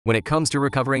When it comes to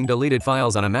recovering deleted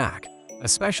files on a Mac,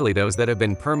 especially those that have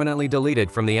been permanently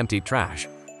deleted from the emptied trash,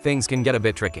 things can get a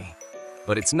bit tricky.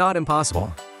 But it's not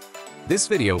impossible. This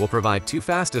video will provide 2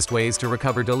 fastest ways to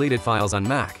recover deleted files on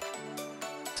Mac.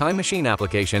 Time Machine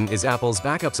application is Apple's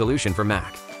backup solution for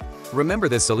Mac. Remember,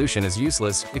 this solution is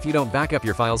useless if you don't back up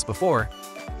your files before.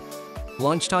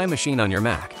 Launch Time Machine on your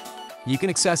Mac. You can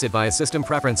access it via System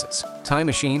Preferences, Time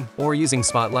Machine, or using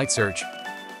Spotlight Search.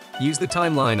 Use the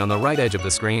timeline on the right edge of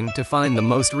the screen to find the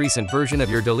most recent version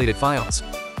of your deleted files.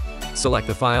 Select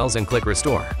the files and click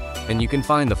Restore, and you can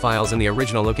find the files in the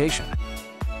original location.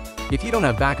 If you don't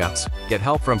have backups, get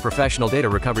help from professional data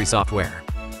recovery software.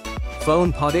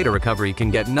 FonePaw Data Recovery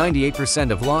can get 98%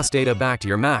 of lost data back to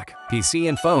your Mac, PC,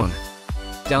 and phone.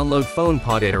 Download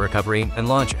FonePaw Data Recovery and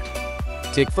launch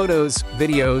it. Take photos,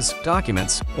 videos,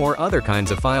 documents, or other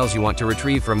kinds of files you want to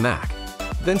retrieve from Mac.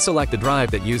 Then select the drive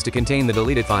that used to contain the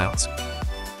deleted files.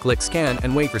 Click Scan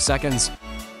and wait for seconds.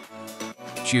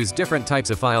 Choose different types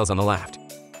of files on the left.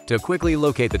 To quickly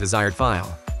locate the desired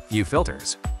file, view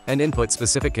filters, and input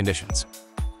specific conditions.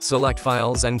 Select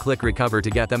Files and click Recover to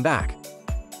get them back.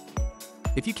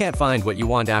 If you can't find what you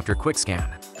want after Quick Scan,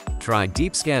 try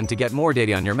Deep Scan to get more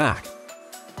data on your Mac.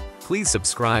 Please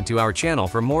subscribe to our channel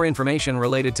for more information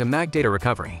related to Mac data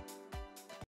recovery.